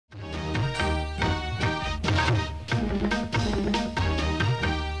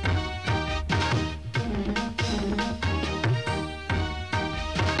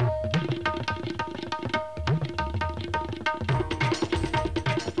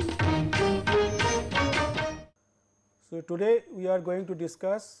So, today we are going to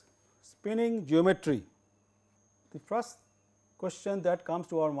discuss spinning geometry. The first question that comes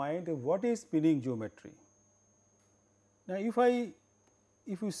to our mind is what is spinning geometry? Now,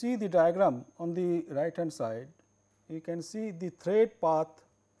 if you see the diagram on the right hand side, you can see the thread path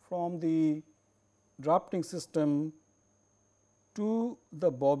from the drafting system to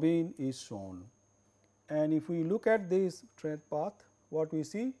the bobbin is shown. And if we look at this thread path, what we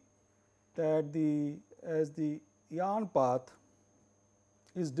see that as the yarn path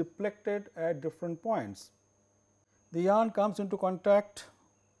is deflected at different points. The yarn comes into contact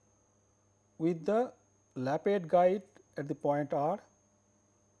with the lappet guide at the point R.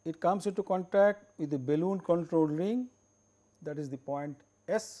 It comes into contact with the balloon control ring, that is the point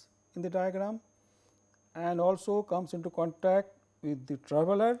S in the diagram, and also comes into contact with the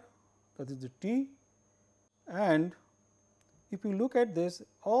traveler, that is the T. And if you look at this,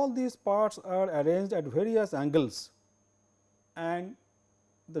 all these parts are arranged at various angles and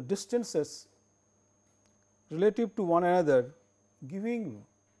the distances relative to one another, giving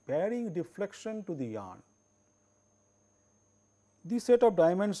varying deflection to the yarn. This set of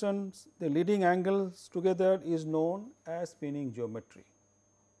dimensions, the leading angles together, is known as spinning geometry.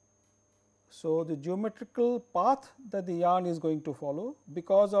 So, the geometrical path that the yarn is going to follow,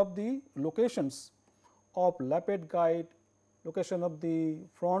 because of the locations of lappet guide, location of the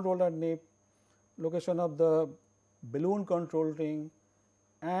front roller nip, location of the balloon control ring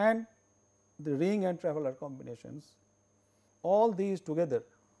and the ring and traveler combinations, all these together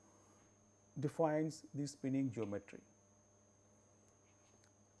defines the spinning geometry.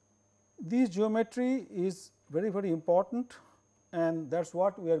 This geometry is very important, and that is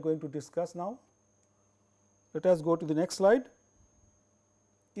what we are going to discuss now. Let us go to the next slide.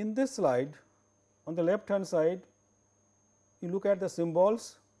 In this slide, on the left hand side, you look at the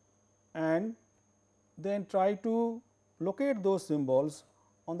symbols and then try to locate those symbols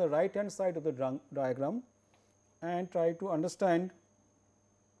on the right hand side of the diagram and try to understand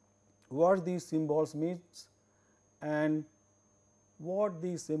what these symbols means and what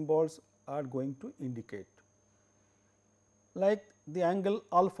these symbols are going to indicate. Like the angle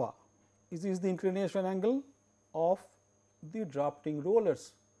alpha, this is the inclination angle of the drafting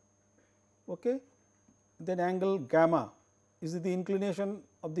rollers. Okay. Then angle gamma is the inclination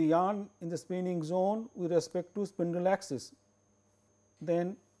of the yarn in the spinning zone with respect to spindle axis.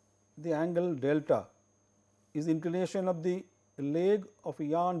 Then the angle delta is the inclination of the leg of a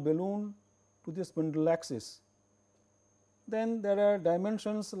yarn balloon to the spindle axis. Then there are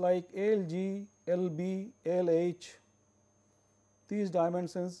dimensions like LG, LB, LH. These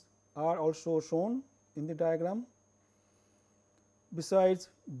dimensions are also shown in the diagram. Besides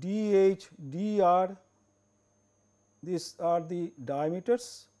DH, DR, these are the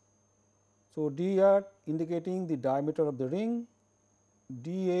diameters. So, DR indicating the diameter of the ring,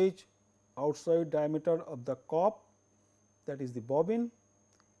 DH outside diameter of the corp, that is the bobbin,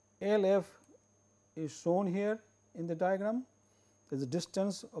 LF is shown here in the diagram, there is the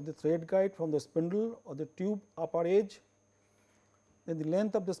distance of the thread guide from the spindle or the tube upper edge. Then the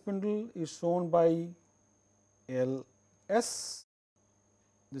length of the spindle is shown by LS,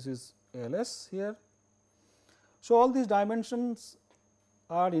 this is LS here. So, all these dimensions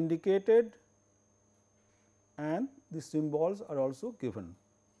are indicated and the symbols are also given.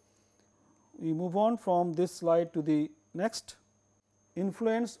 We move on from this slide to the next.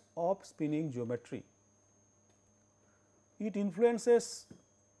 Influence of spinning geometry. It influences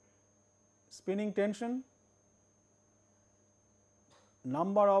spinning tension,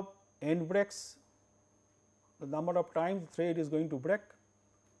 number of end breaks, the number of times the thread is going to break.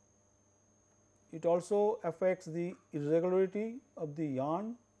 It also affects the irregularity of the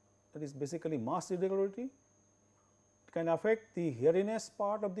yarn, that is basically mass irregularity. It can affect the hairiness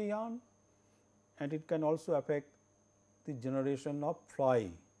part of the yarn and it can also affect the generation of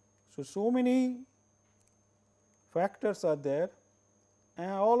fly. So many factors are there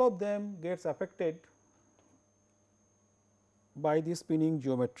and all of them gets affected by the spinning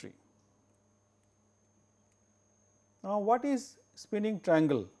geometry. Now, what is spinning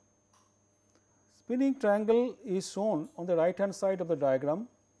triangle? Spinning triangle is shown on the right hand side of the diagram.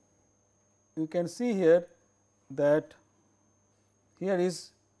 You can see here that here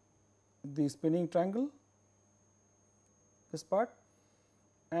is the spinning triangle, this part,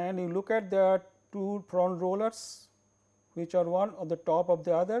 and you look at there are two front rollers which are one on the top of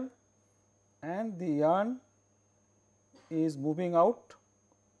the other and the yarn is moving out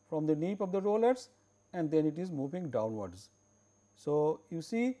from the nip of the rollers and then it is moving downwards. So, you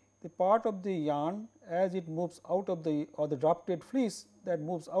see the part of the yarn as it moves out of the or the drafted fleece that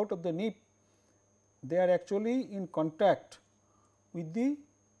moves out of the nip they are actually in contact with the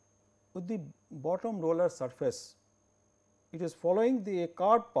bottom roller surface. It is following the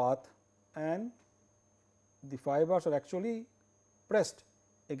curved path and the fibers are actually pressed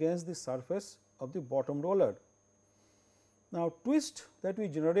against the surface of the bottom roller. Now, twist that we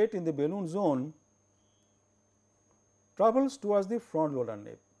generate in the balloon zone travels towards the front roller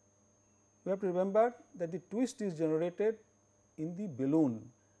nape. We have to remember that the twist is generated in the balloon.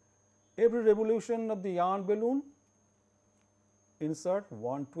 Every revolution of the yarn balloon insert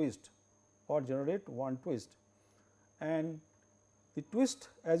one twist or generate one twist, and the twist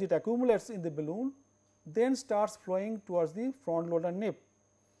as it accumulates in the balloon then starts flowing towards the front roller nape.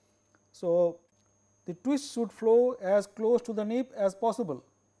 So, the twist should flow as close to the nape as possible,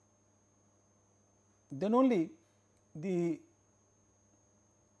 then only the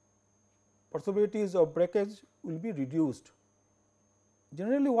possibilities of breakage will be reduced.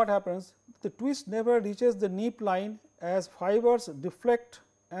 Generally what happens, the twist never reaches the nape line as fibers deflect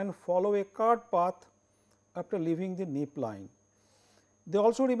and follow a curved path after leaving the nape line. They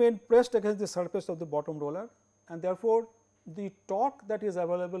also remain pressed against the surface of the bottom roller, and therefore, the torque that is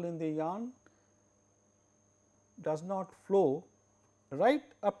available in the yarn does not flow right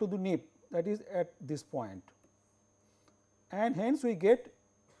up to the nape, that is at this point, and hence we get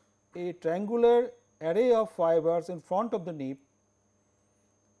a triangular array of fibers in front of the nape,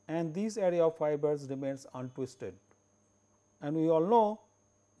 and this array of fibers remains untwisted. And we all know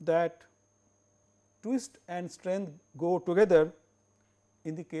that twist and strength go together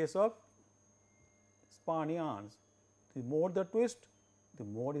in the case of spun yarns. The more the twist, the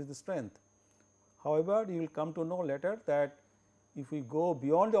more is the strength. However, you will come to know later that if we go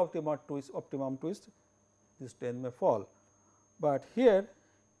beyond the optimum twist, the strength may fall. But here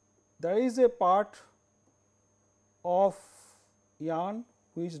there is a part of yarn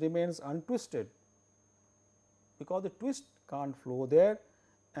which remains untwisted, because the twist can't flow there,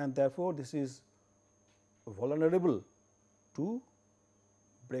 and therefore, this is vulnerable to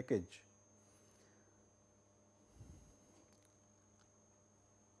breakage.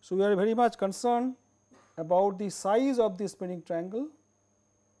 So, we are very much concerned about the size of the spinning triangle.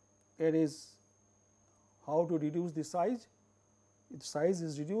 It is how to reduce the size. If size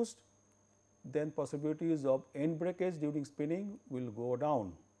is reduced, then possibilities of end breakage during spinning will go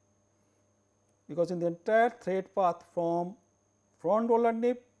down, because in the entire thread path from front roller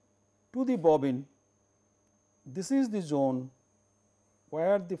nape to the bobbin, this is the zone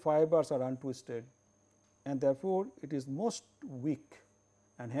where the fibers are untwisted, and therefore, it is most weak,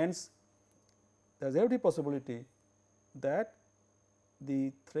 and hence there is every possibility that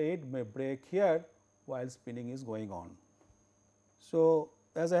the thread may break here while spinning is going on. So,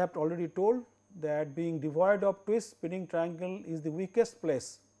 as I have already told that being devoid of twist, spinning triangle is the weakest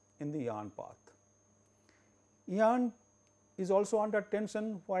place in the yarn path. Yarn is also under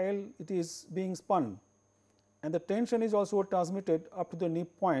tension while it is being spun, and the tension is also transmitted up to the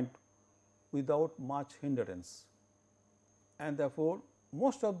nape point without much hindrance, and therefore,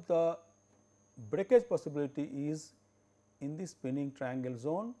 most of the breakage possibility is in the spinning triangle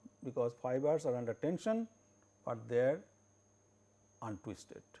zone, because fibers are under tension, but they are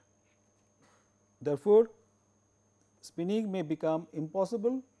untwisted. Therefore, spinning may become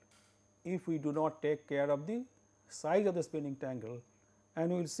impossible if we do not take care of the size of the spinning triangle,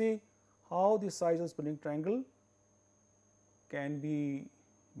 and we will see how the size of spinning triangle can be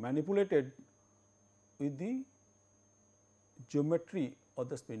manipulated with the geometry of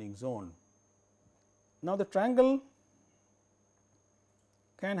the spinning zone. Now, the triangle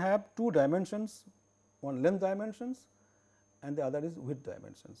can have two dimensions, one length dimensions and the other is width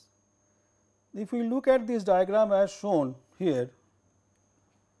dimensions. If we look at this diagram as shown here,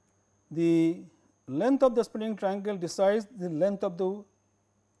 the length of the spinning triangle decides the length of the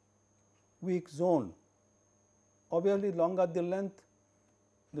weak zone. Obviously, longer the length,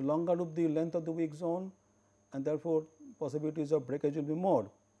 the longer would be the length of the weak zone, and therefore, possibilities of breakage will be more.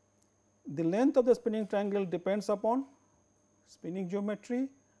 The length of the spinning triangle depends upon spinning geometry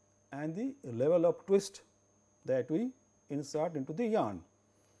and the level of twist that we insert into the yarn.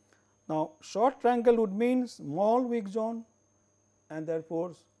 Now, short triangle would mean small weak zone and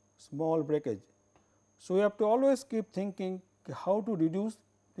therefore, small breakage. So, we have to always keep thinking how to reduce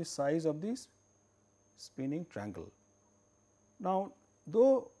the size of this spinning triangle. Now,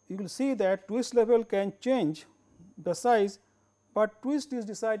 though you will see that twist level can change the size, but twist is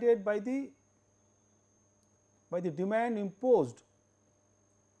decided by the demand imposed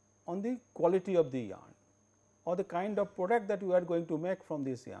on the quality of the yarn or the kind of product that we are going to make from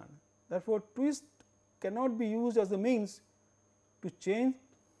this yarn. Therefore, twist cannot be used as a means to change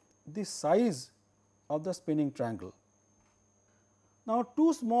the size of the spinning triangle. Now,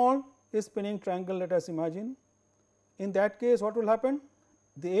 too small a spinning triangle, let us imagine. In that case, what will happen?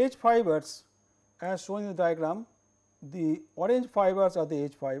 The edge fibers, as shown in the diagram, the orange fibers are the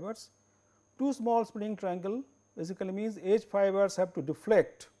edge fibers. Too small spinning triangle basically means edge fibers have to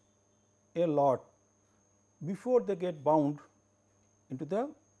deflect a lot before they get bound into the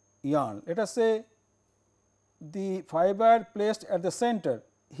yarn. Let us say the fiber placed at the center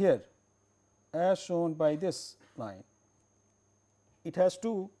here, as shown by this line. It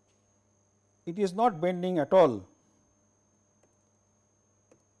is not bending at all.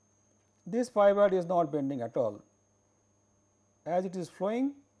 This fiber is not bending at all. As it is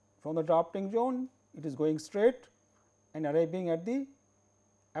flowing from the drafting zone, it is going straight and arriving at the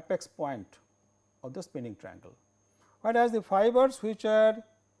apex point of the spinning triangle. Whereas the fibers which are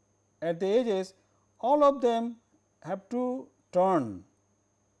at the edges, all of them have to turn.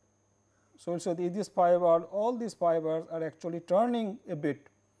 So, this fiber, all these fibers are actually turning a bit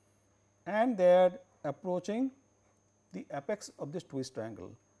and they are approaching the apex of this twist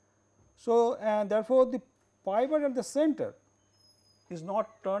triangle. So, and therefore, the fiber at the center is not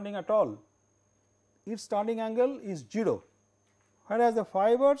turning at all, its turning angle is 0, whereas the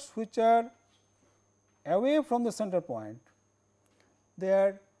fibers which are away from the center point, they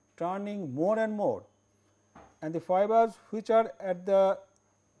are turning more and more, and the fibers which are at the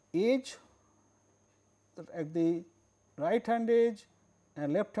edge, at the right hand edge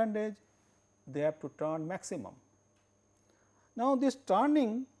and left hand edge, they have to turn maximum. Now, this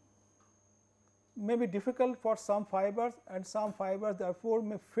turning may be difficult for some fibers and some fibers therefore,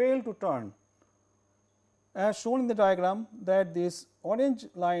 may fail to turn. As shown in the diagram, that these orange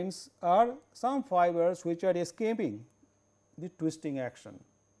lines are some fibers which are escaping the twisting action,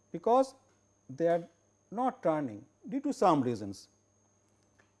 because they are not turning due to some reasons.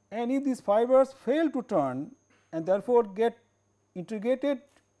 And if these fibers fail to turn and therefore, get integrated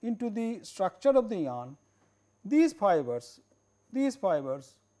into the structure of the yarn, these fibers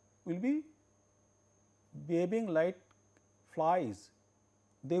will be behaving like flies.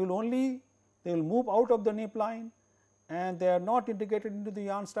 They will move out of the nip line and they are not integrated into the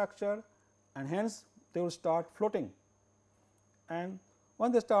yarn structure, and hence they will start floating. And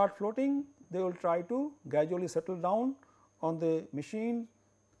when they start floating, they will try to gradually settle down on the machine.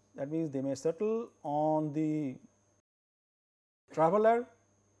 That means, they may settle on the traveler,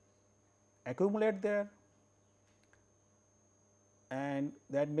 accumulate there, and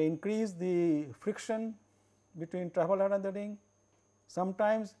that may increase the friction between traveler and the ring.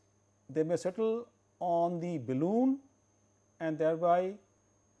 Sometimes they may settle on the balloon and thereby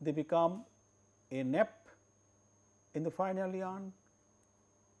they become a nap in the final yarn,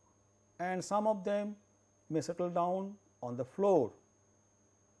 and some of them may settle down on the floor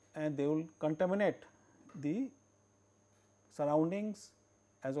and they will contaminate the surroundings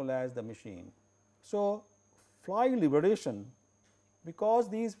as well as the machine. So, fly liberation, because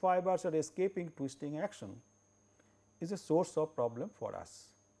these fibers are escaping twisting action, is a source of problem for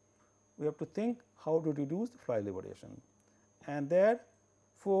us. We have to think how to reduce the fly liberation, and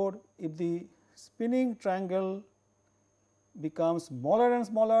therefore, if the spinning triangle becomes smaller and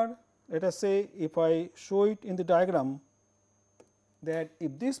smaller, let us say if I show it in the diagram, that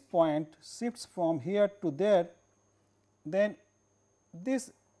if this point shifts from here to there, then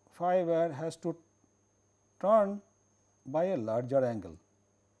this fiber has to turn by a larger angle,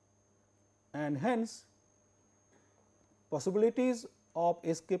 and hence possibilities of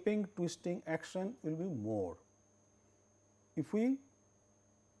escaping twisting action will be more. If we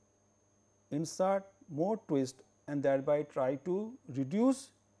insert more twist and thereby try to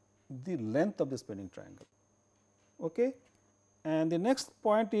reduce the length of the spinning triangle. Okay. And the next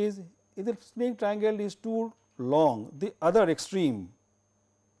point is, if the spinning triangle is too long, the other extreme,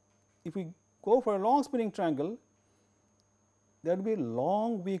 if we go for a long spinning triangle, there will be a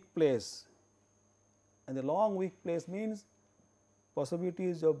long weak place, and the long weak place means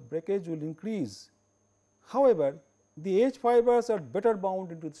possibilities of breakage will increase. However, the edge fibers are better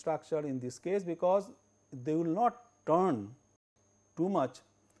bound into the structure in this case, because they will not turn too much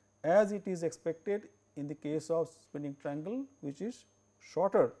as it is expected in the case of spinning triangle, which is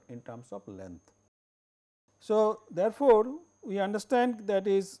shorter in terms of length. So, therefore, we understand that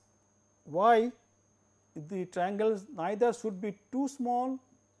is why the triangles neither should be too small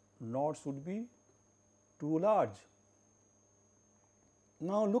nor should be too large.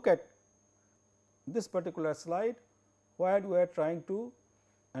 Now, look at this particular slide where we are trying to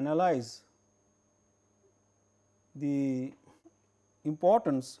analyze the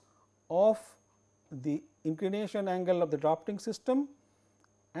importance of the inclination angle of the drafting system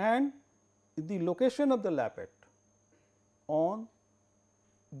and the location of the lappet on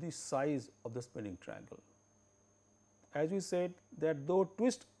the size of the spinning triangle. As we said that though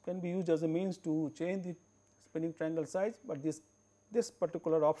twist can be used as a means to change the spinning triangle size, but this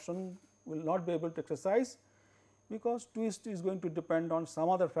particular option will not be able to exercise, because twist is going to depend on some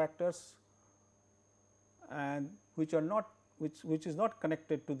other factors and which are not which is not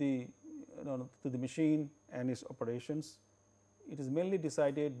connected to the to the machine and its operations. It is mainly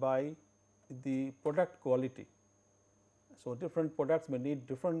decided by the product quality. So, different products may need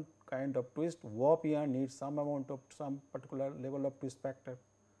different kind of twist. Warp yarn needs some amount of some particular level of twist factor.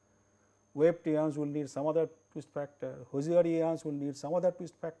 Weft yarns will need some other twist factor. Hosier yarns will need some other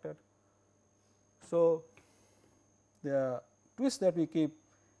twist factor. So, the twist that we keep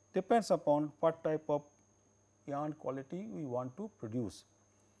depends upon what type of yarn quality we want to produce.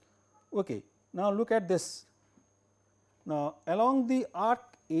 Okay. Now, look at this. Now, along the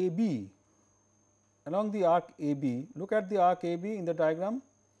arc AB, look at the arc AB in the diagram.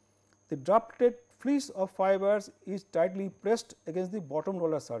 The drafted fleece of fibers is tightly pressed against the bottom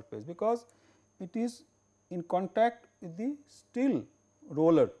roller surface, because it is in contact with the steel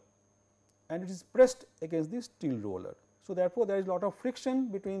roller and it is pressed against the steel roller. So, therefore, there is a lot of friction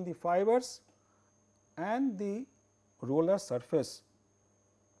between the fibers and the roller surface,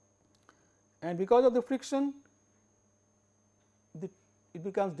 and because of the friction it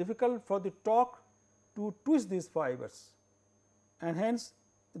becomes difficult for the torque to twist these fibers, and hence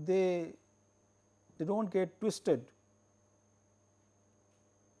they do not get twisted.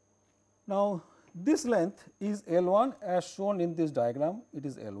 Now, this length is L1 as shown in this diagram, it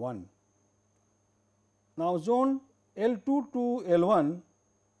is L1. Now, zone L2 to L1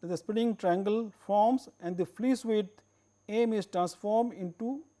 the spinning triangle forms and the fleece width M is transformed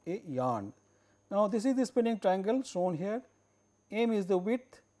into a yarn. Now, this is the spinning triangle shown here, M is the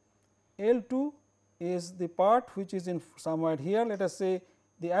width, L2 is the part which is in somewhere here, let us say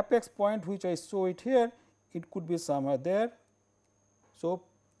the apex point which I show it here, it could be somewhere there. So,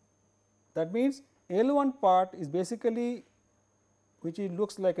 that means L1 part is basically, which it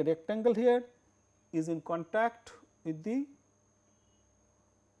looks like a rectangle here, is in contact with the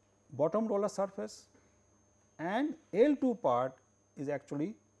bottom roller surface, and L2 part is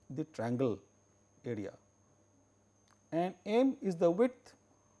actually the triangle area, and M is the width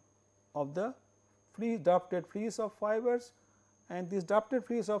of the drafted fleece of fibers, and this drafted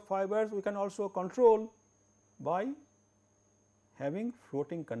fleece of fibers we can also control by having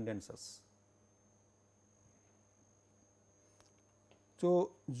floating condensers.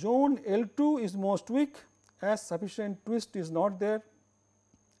 So, zone L2 is most weak as sufficient twist is not there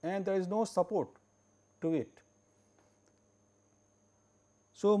and there is no support to it.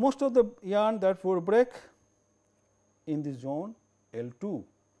 So, most of the yarn therefore break in the zone L2.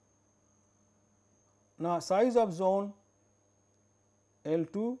 Now, size of zone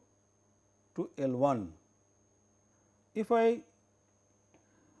L2 to L1. If I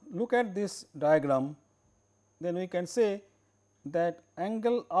look at this diagram, then we can say that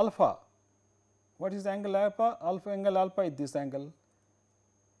angle alpha, what is angle alpha? Angle alpha is this angle.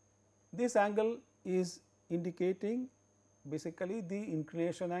 This angle is indicating basically the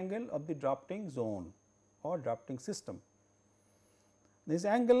inclination angle of the drafting zone or drafting system. This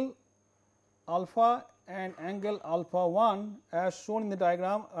angle alpha and angle alpha 1 as shown in the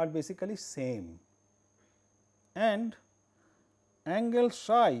diagram are basically same, and angle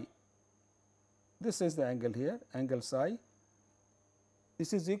psi, this is the angle here, angle psi,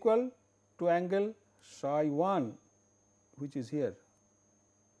 this is equal to angle psi 1 which is here.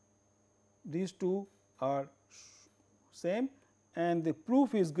 These two are same and the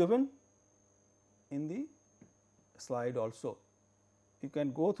proof is given in the slide also. You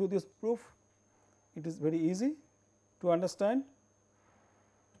can go through this proof, it is very easy to understand.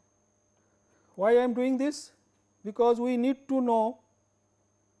 Why I am doing this? Because we need to know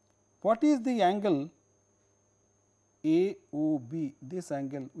what is the angle AOB, this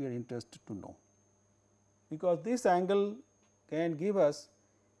angle we are interested to know, because this angle can give us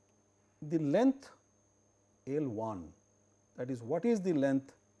the length L1, that is what is the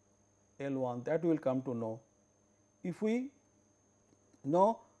length L1, that we will come to know if we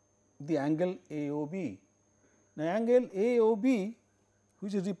know the angle AOB. Now, angle AOB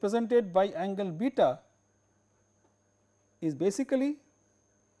which is represented by angle beta is basically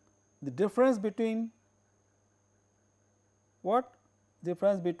the difference between what?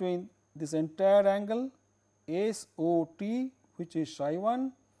 Difference between this entire angle SOT which is psi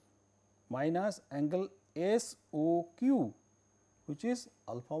 1 minus angle SOQ which is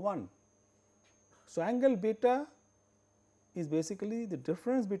alpha 1. So, angle beta is basically the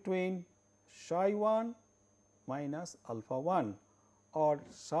difference between psi 1 minus alpha 1 or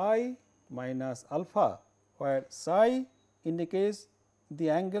psi minus alpha, where psi indicates the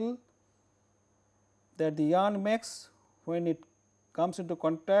angle that the yarn makes when it comes into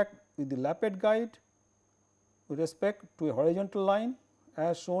contact with the lappet guide with respect to a horizontal line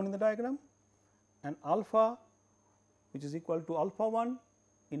as shown in the diagram, and alpha, which is equal to alpha 1,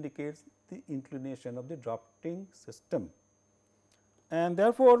 indicates the inclination of the drafting system. And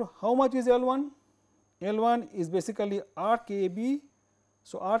therefore, how much is L 1? L 1 is basically arc AB.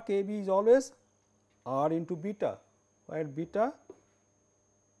 So, arc AB is always r into beta, where beta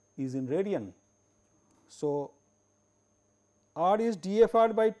is in radian. So, r is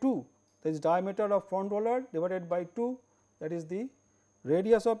dfr by 2, that is diameter of front roller divided by 2, that is the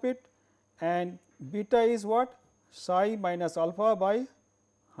radius of it, and beta is what? Psi minus alpha by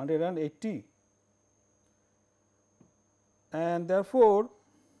 180, and therefore,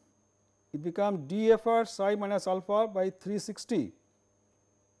 it becomes dfr psi minus alpha by 360.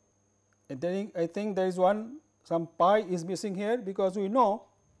 And then I think there is some pi is missing here, because we know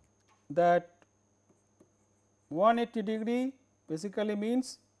that 180 degree basically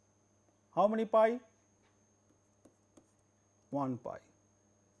means how many pi? 1 pi.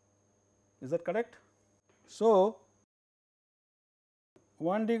 Is that correct? So,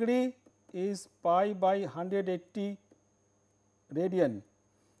 1 degree is pi by 180 radian,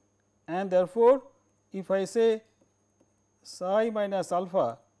 and therefore, if I say psi minus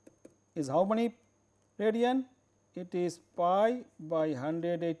alpha is how many radian? It is pi by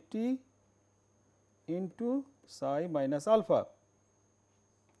 180 into psi minus alpha.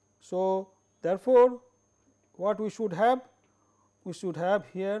 So, therefore, what we should have? We should have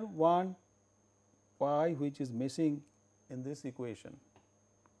here 1 pi which is missing in this equation.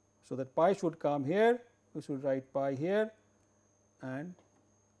 So, that pi should come here, we should write pi here, and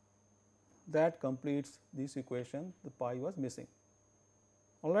that completes this equation, the pi was missing.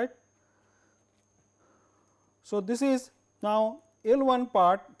 All right. So, this is now L 1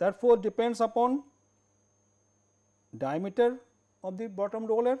 part, therefore, depends upon diameter of the bottom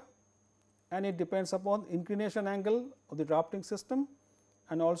roller, and it depends upon inclination angle of the drafting system,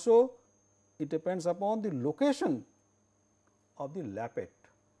 and also it depends upon the location of the lappet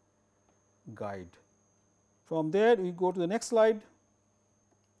guide. From there we go to the next slide,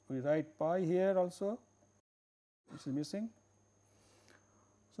 we write pi here also, which is missing.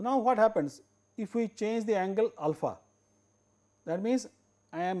 So, now what happens if we change the angle alpha? That means,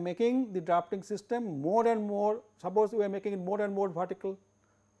 I am making the drafting system more and more, suppose we are making it more and more vertical.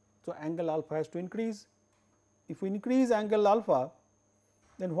 So, angle alpha has to increase. If we increase angle alpha,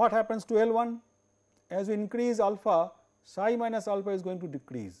 then what happens to L 1? As we increase alpha, psi minus alpha is going to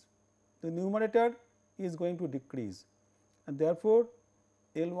decrease, the numerator is going to decrease, and therefore,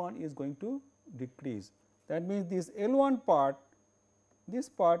 L 1 is going to decrease. That means, this L 1 part, this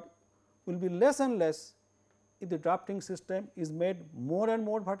part will be less and less if the drafting system is made more and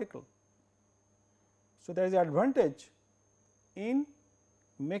more vertical. So, there is an advantage in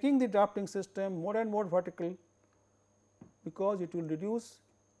making the drafting system more and more vertical, because it will reduce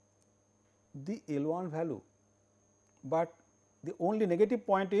the L 1 value, but the only negative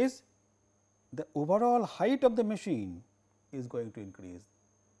point is the overall height of the machine is going to increase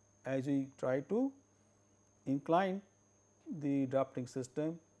as we try to incline the drafting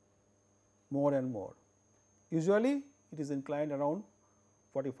system more and more. Usually, it is inclined around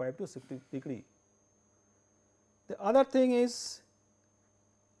 45 to 60 degree. The other thing is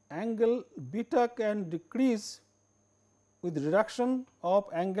angle beta can decrease with reduction of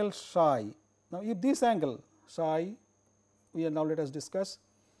angle psi. Now, if this angle psi, we are now let us discuss,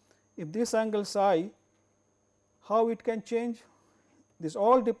 if this angle psi, how it can change? This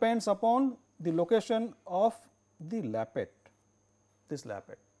all depends upon the location of the lappet, this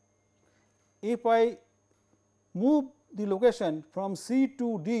lappet. If I move the location from C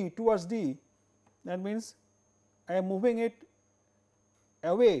to D towards D, that means I am moving it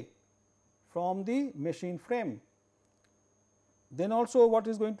away from the machine frame. Then also what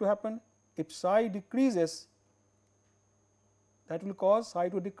is going to happen? If psi decreases, that will cause psi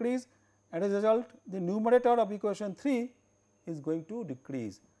to decrease, and as a result the numerator of equation 3 is going to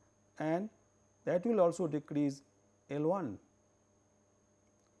decrease, and that will also decrease L 1.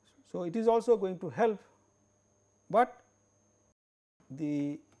 So, it is also going to help, but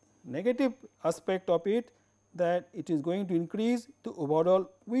the negative aspect of it, that it is going to increase the overall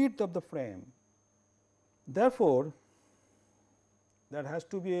width of the frame. Therefore, there has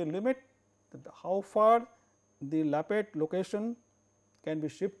to be a limit that how far the lappet location can be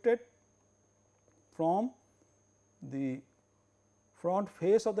shifted from the front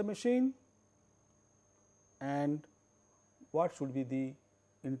face of the machine and what should be the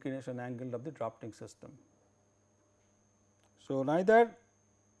inclination angle of the drafting system. So, neither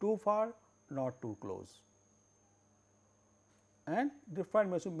too far nor too close, and different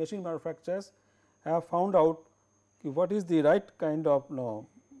machine manufacturers have found out what is the right kind of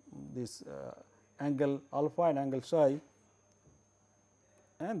this angle alpha and angle psi,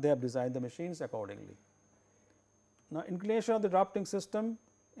 and they have designed the machines accordingly. Now, inclination of the drafting system,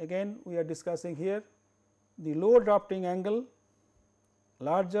 again we are discussing here the lower drafting angle,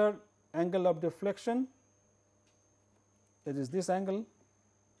 larger angle of deflection, that is this angle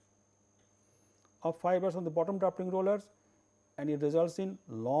of fibers on the bottom drafting rollers, and it results in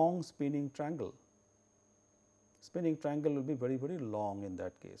long spinning triangle. Spinning triangle will be very, very long in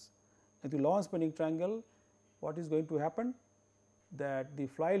that case. In the long spinning triangle, what is going to happen? That the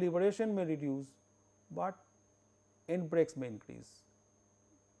fly liberation may reduce, but end breaks may increase,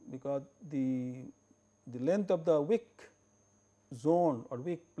 because the length of the wick zone or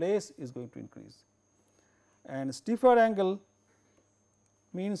wick place is going to increase, and stiffer angle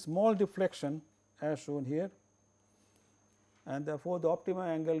means small deflection as shown here, and therefore, the optimum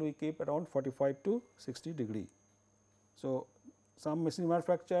angle we keep around 45 to 60 degree. So, some machine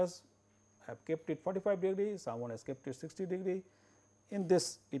manufacturers have kept it 45 degree, someone has kept it 60 degree, in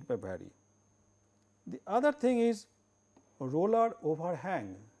this it may vary. The other thing is roller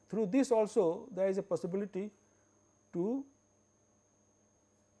overhang. Through this also there is a possibility to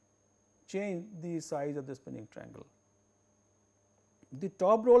change the size of the spinning triangle. The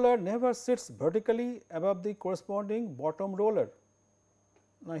top roller never sits vertically above the corresponding bottom roller.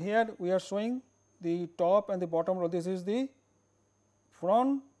 Now, here we are showing the top and the bottom roller. This is the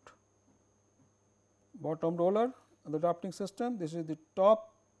front bottom roller of the drafting system, this is the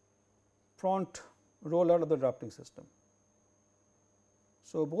top front roller of the drafting system.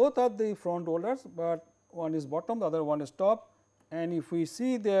 So, both are the front rollers, but one is bottom, the other one is top, and if we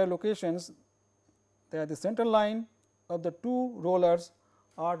see their locations, they are the center line of the two rollers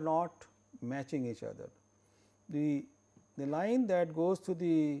are not matching each other. The line that goes to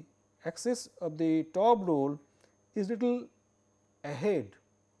the axis of the top roll is little ahead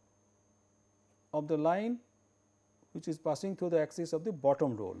of the line which is passing through the axis of the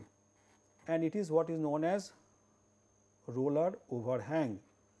bottom roll, and it is what is known as roller overhang.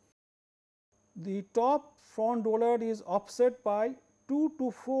 The top front roller is offset by 2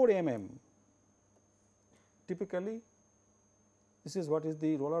 to 4 mm. Typically, this is what is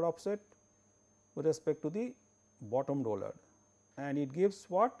the roller offset with respect to the bottom roller, and it gives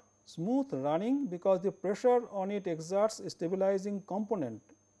what? Smooth running, because the pressure on it exerts a stabilizing component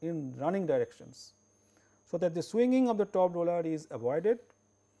in running directions, so that the swinging of the top roller is avoided,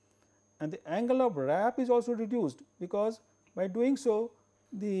 and the angle of wrap is also reduced, because by doing so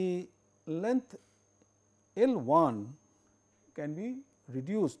the length L1 can be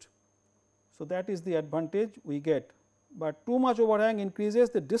reduced. So, that is the advantage we get, but too much overhang increases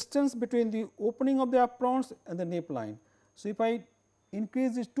the distance between the opening of the aprons and the nape line. So, if I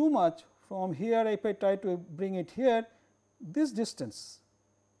increase this too much from here, if I try to bring it here, this distance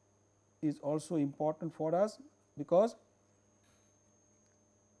is also important for us, because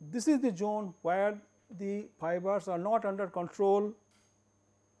this is the zone where the fibers are not under control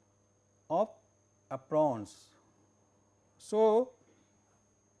of aprons. So,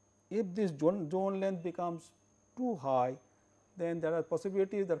 if this zone length becomes too high, then there are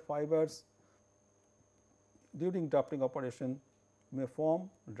possibilities that fibers during drafting operation may form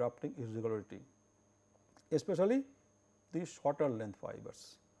drafting irregularity, especially the shorter length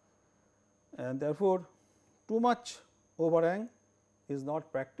fibers, and therefore, too much overhang is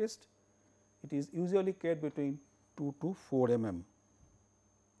not practiced. It is usually kept between 2 to 4 mm.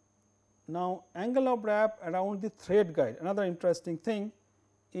 Now, angle of wrap around the thread guide. Another interesting thing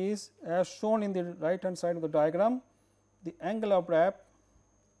is, as shown in the right hand side of the diagram, the angle of wrap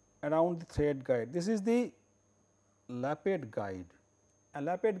around the thread guide. This is the lappet guide. A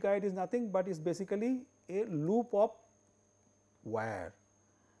lappet guide is nothing but is basically a loop of wire,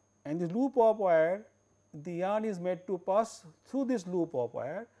 and the loop of wire, the yarn is made to pass through this loop of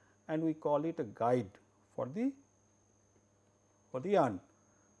wire, and we call it a guide for the yarn.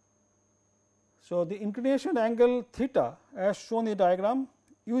 So, the inclination angle theta, as shown in the diagram,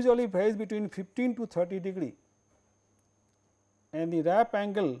 usually varies between 15 to 30 degree, and the wrap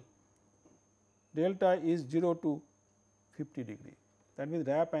angle delta is 0 to 50 degree. That means,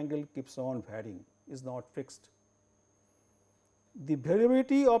 wrap angle keeps on varying, is not fixed. The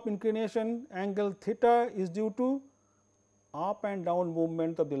variability of inclination angle theta is due to up and down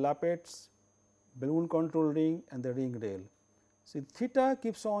movement of the lappets, balloon control ring and the ring rail. See, theta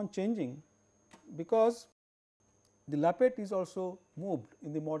keeps on changing, because the lappet is also moved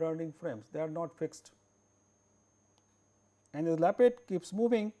in the moderating frames, they are not fixed, and the lappet keeps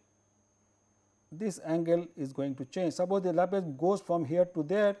moving, this angle is going to change. Suppose the lappet goes from here to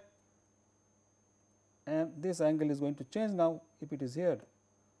there, and this angle is going to change now if it is here,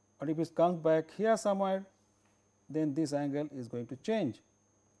 or if it comes back here somewhere, then this angle is going to change.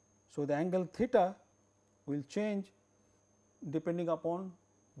 So, the angle theta will change depending upon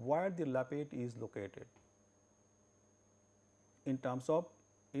where the lappet is located in terms of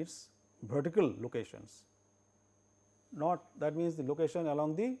its vertical locations, not that means the location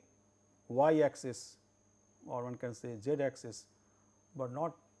along the y axis, or one can say z axis, but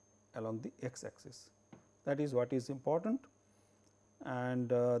not along the x axis. That is what is important. And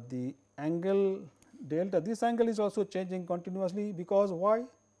the angle delta, this angle is also changing continuously, because why?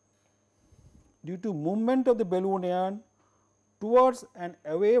 Due to movement of the balloon yarn towards and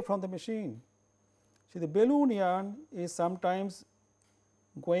away from the machine. See, the balloon yarn is sometimes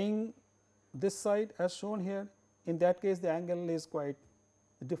going this side as shown here. In that case, the angle is quite,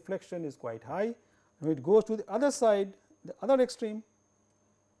 the deflection is quite high. When it goes to the other side, the other extreme,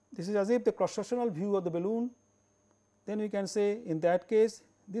 this is as if the cross sectional view of the balloon, then we can say in that case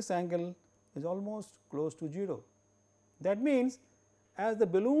this angle is almost close to 0. That means, as the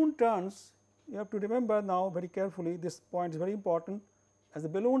balloon turns, you have to remember now very carefully, this point is very important, as the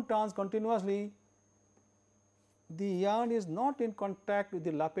balloon turns continuously, the yarn is not in contact with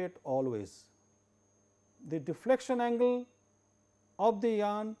the lappet always. The deflection angle of the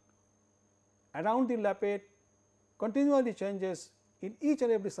yarn around the lappet continually changes in each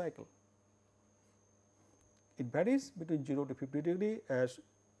and every cycle. It varies between 0 to 50 degree as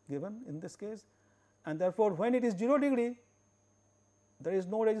given in this case, and therefore, when it is 0 degree, there is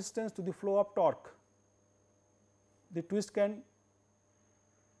no resistance to the flow of torque. The twist can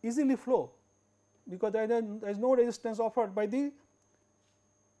easily flow, because there is no resistance offered by the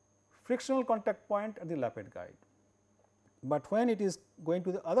frictional contact point at the lappet guide. But when it is going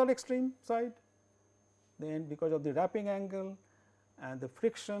to the other extreme side, then because of the wrapping angle and the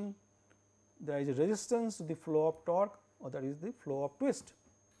friction, there is a resistance to the flow of torque, or that is the flow of twist.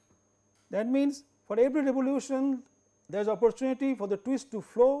 That means, for every revolution there is opportunity for the twist to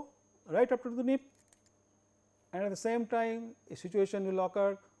flow right up to the nip, and at the same time a situation will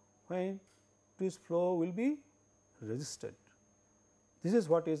occur when twist flow will be resisted. This is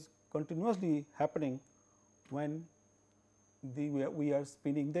what is continuously happening when we are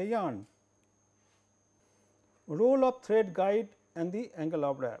spinning the yarn. Role of thread guide and the angle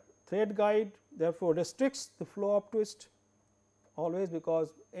of wrap. Thread guide therefore restricts the flow of twist always,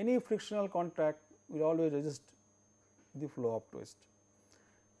 because any frictional contact will always resist the flow of twist.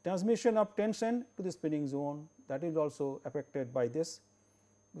 Transmission of tension to the spinning zone, that is also affected by this,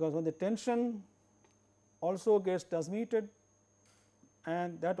 because when the tension also gets transmitted,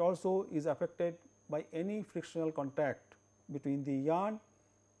 and that also is affected by any frictional contact between the yarn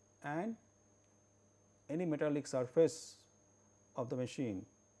and any metallic surface of the machine.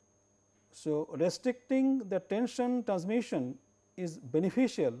 So, restricting the tension transmission is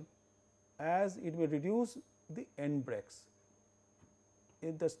beneficial, as it will reduce the end breaks.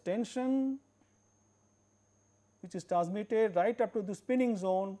 If the tension which is transmitted right up to the spinning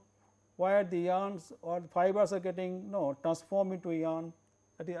zone, where the yarns or fibers are getting transformed into yarn,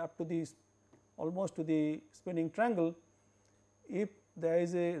 that is up to the almost to the spinning triangle, if there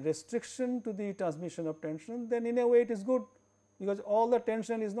is a restriction to the transmission of tension, then in a way it is good, because all the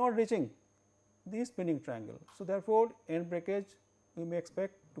tension is not reaching the spinning triangle. So, therefore, end breakage we may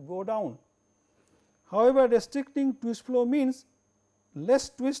expect to go down. However, restricting twist flow means less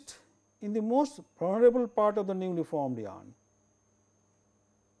twist in the most vulnerable part of the newly formed yarn.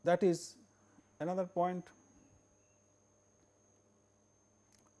 That is another point.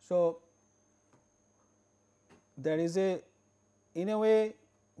 So, there is a, in a way,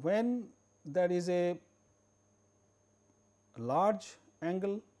 when there is a large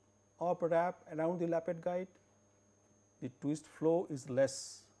angle of wrap around the lappet guide, the twist flow is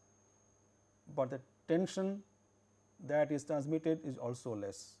less, but the tension that is transmitted is also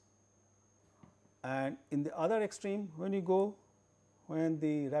less. And in the other extreme, when you go, when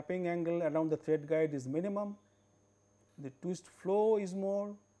the wrapping angle around the thread guide is minimum, the twist flow is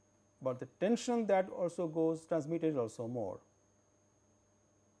more, but the tension that also goes transmitted is also more.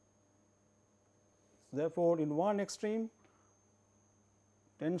 Therefore, in one extreme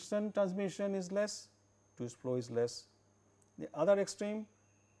tension transmission is less, twist flow is less. The other extreme,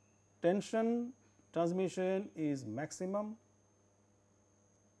 tension transmission is maximum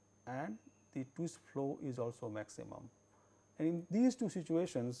and the twist flow is also maximum. And in these two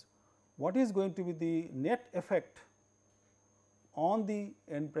situations, what is going to be the net effect on the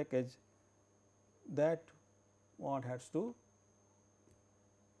end breakage that one has to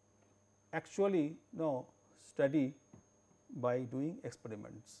actually study by doing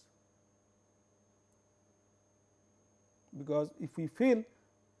experiments. Because if we feel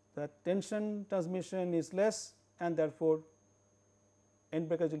that tension transmission is less and therefore end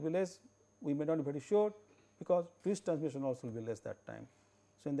breakage will be less, we may not be very sure, because twist transmission also will be less that time.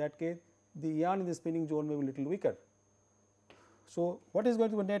 So, in that case the yarn in the spinning zone may be little weaker. So, what is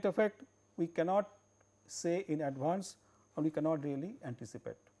going to be net effect we cannot say in advance, or we cannot really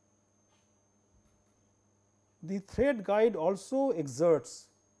anticipate. The thread guide also exerts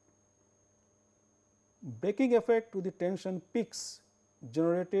braking effect to the tension peaks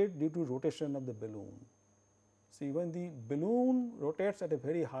generated due to rotation of the balloon. See, when the balloon rotates at a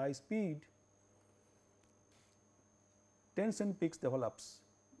very high speed, tension peaks develops.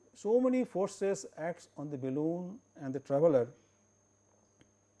 So many forces acts on the balloon and the traveler,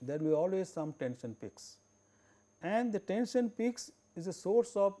 there will be always some tension peaks, and the tension peaks is a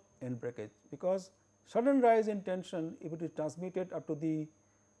source of end breakage, because sudden rise in tension, if it is transmitted up to the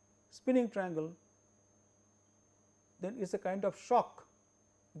spinning triangle, then it is a kind of shock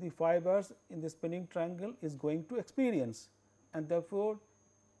the fibers in the spinning triangle is going to experience, and therefore,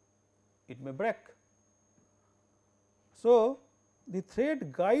 it may break. So, the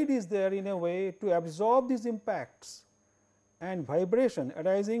thread guide is there in a way to absorb these impacts and vibration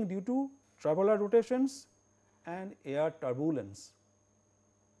arising due to traveler rotations and air turbulence.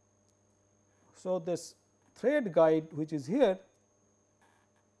 So, this thread guide which is here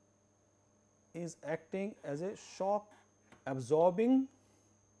is acting as a shock absorbing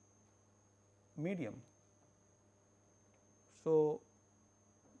medium. So,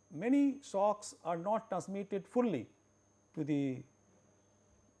 many shocks are not transmitted fully to the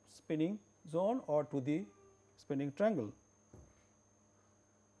spinning zone or to the spinning triangle.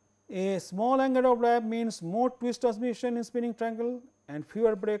 A small angle of wrap means more twist transmission in spinning triangle and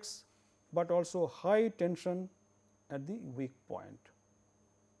fewer breaks, but also high tension at the weak point.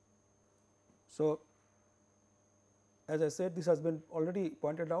 So, as I said, this has been already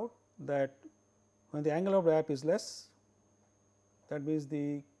pointed out that when the angle of wrap is less, that means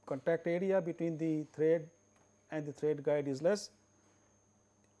the contact area between the thread and the thread guide is less,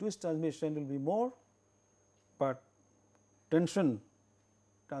 twist transmission will be more, but tension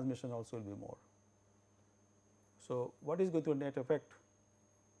transmission also will be more. So, what is going to be net effect?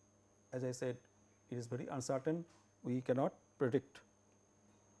 As I said, it is very uncertain, we cannot predict.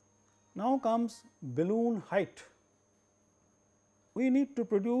 Now comes balloon height. We need to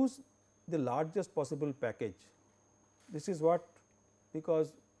produce the largest possible package. This is what,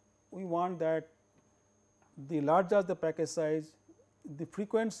 because we want that the larger the package size, the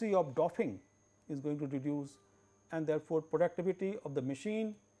frequency of doffing is going to reduce, and therefore, productivity of the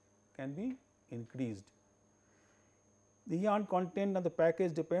machine can be increased. The yarn content of the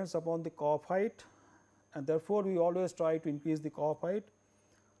package depends upon the coff height, and therefore, we always try to increase the coff height.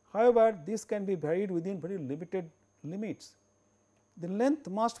 However, this can be varied within very limited limits. The length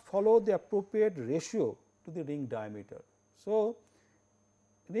must follow the appropriate ratio to the ring diameter. So,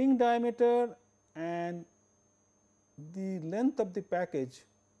 ring diameter and the length of the package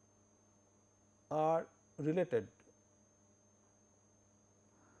are related,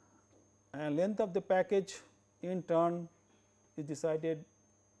 and length of the package in turn is decided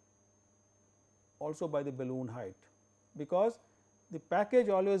also by the balloon height, because the package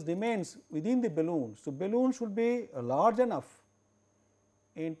always remains within the balloon. So, balloon should be large enough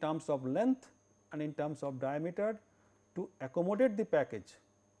in terms of length and in terms of diameter to accommodate the package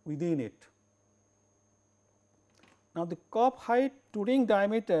within it. Now, the cup height to ring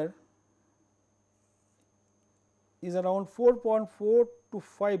diameter is around 4.4 to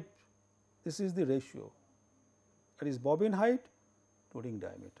 5, this is the ratio, that is bobbin height to ring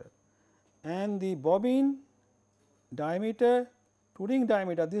diameter, and the bobbin diameter to ring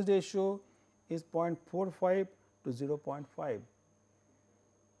diameter, this ratio is 0.45 to 0.5.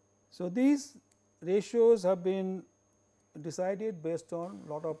 So, these ratios have been decided based on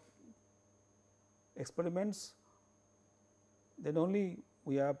lot of experiments, then only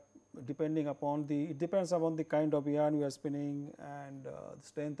we are depending upon the, it depends upon the kind of yarn we are spinning and the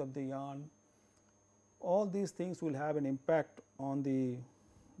strength of the yarn. All these things will have an impact on the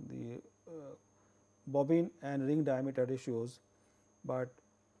bobbin and ring diameter ratios, but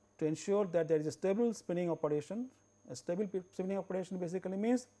to ensure that there is a stable spinning operation, a stable spinning operation basically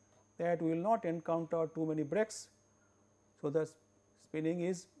means that we will not encounter too many breaks. So, the spinning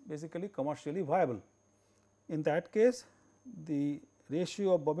is basically commercially viable. In that case, the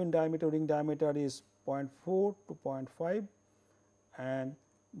ratio of bobbin diameter ring diameter is 0.4 to 0.5, and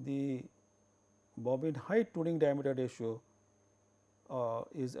the bobbin height to ring diameter ratio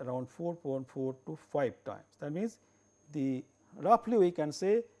is around 4.4 to 5 times. That means, the roughly we can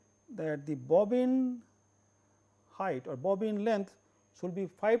say that the bobbin height or bobbin length should be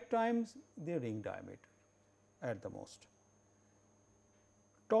 5 times the ring diameter at the most.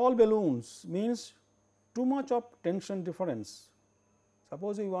 Tall balloons means too much of tension difference.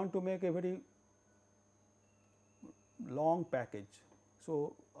 Suppose we want to make a very long package.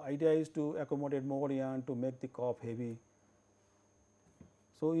 So, idea is to accommodate more yarn to make the corp heavy.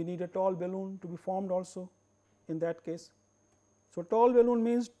 So, you need a tall balloon to be formed also in that case. So, tall balloon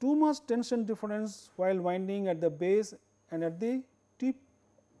means too much tension difference while winding at the base and at the tip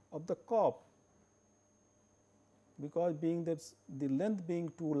of the corp, because being that the length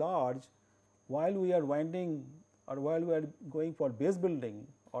being too large, while we are winding or while we are going for base building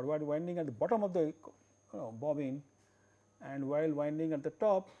or while winding at the bottom of the bobbin and while winding at the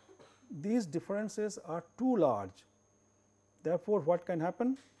top, these differences are too large. Therefore, what can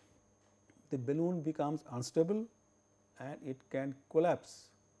happen? The balloon becomes unstable and it can collapse.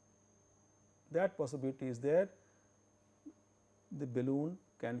 That possibility is there. The balloon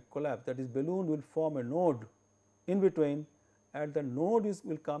can collapse, that is, balloon will form a node in between, and the node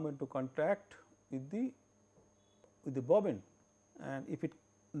will come into contact with the bobbin, and if it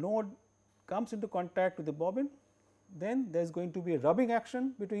node comes into contact with the bobbin, then there is going to be a rubbing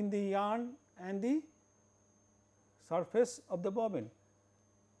action between the yarn and the surface of the bobbin,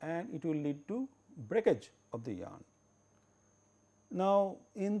 and it will lead to breakage of the yarn. Now,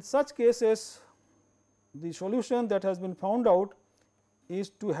 in such cases, the solution that has been found out is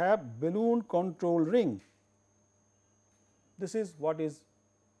to have balloon control ring. This is what is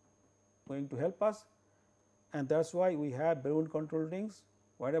going to help us, and that is why we have balloon control rings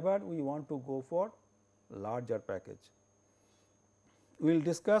wherever we want to go for larger package. We will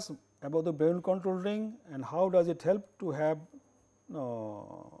discuss about the balloon control ring and how does it help to have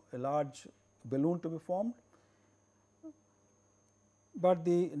a large balloon to be formed. But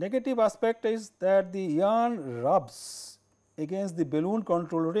the negative aspect is that the yarn rubs against the balloon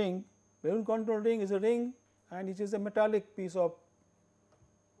control ring. Balloon control ring is a ring and it is a metallic piece of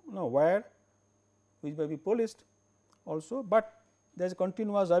wire which may be polished also, but there is a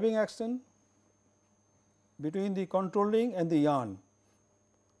continuous rubbing action between the control ring and the yarn,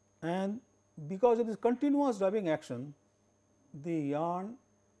 and because of this continuous rubbing action, the yarn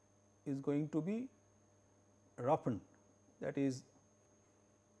is going to be roughened. That is,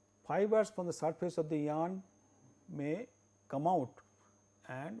 fibers from the surface of the yarn may come out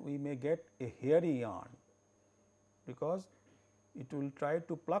and we may get a hairy yarn, because it will try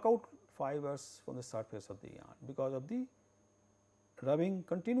to pluck out fibers from the surface of the yarn because of the rubbing,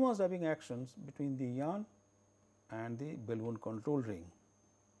 continuous rubbing actions between the yarn and the balloon control ring.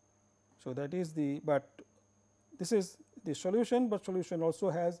 So, that is the, but this is the solution, but solution also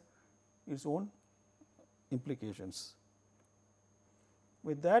has its own implications.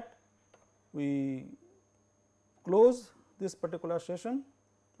 With that, we close this particular session,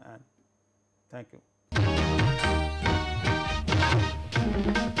 and thank you.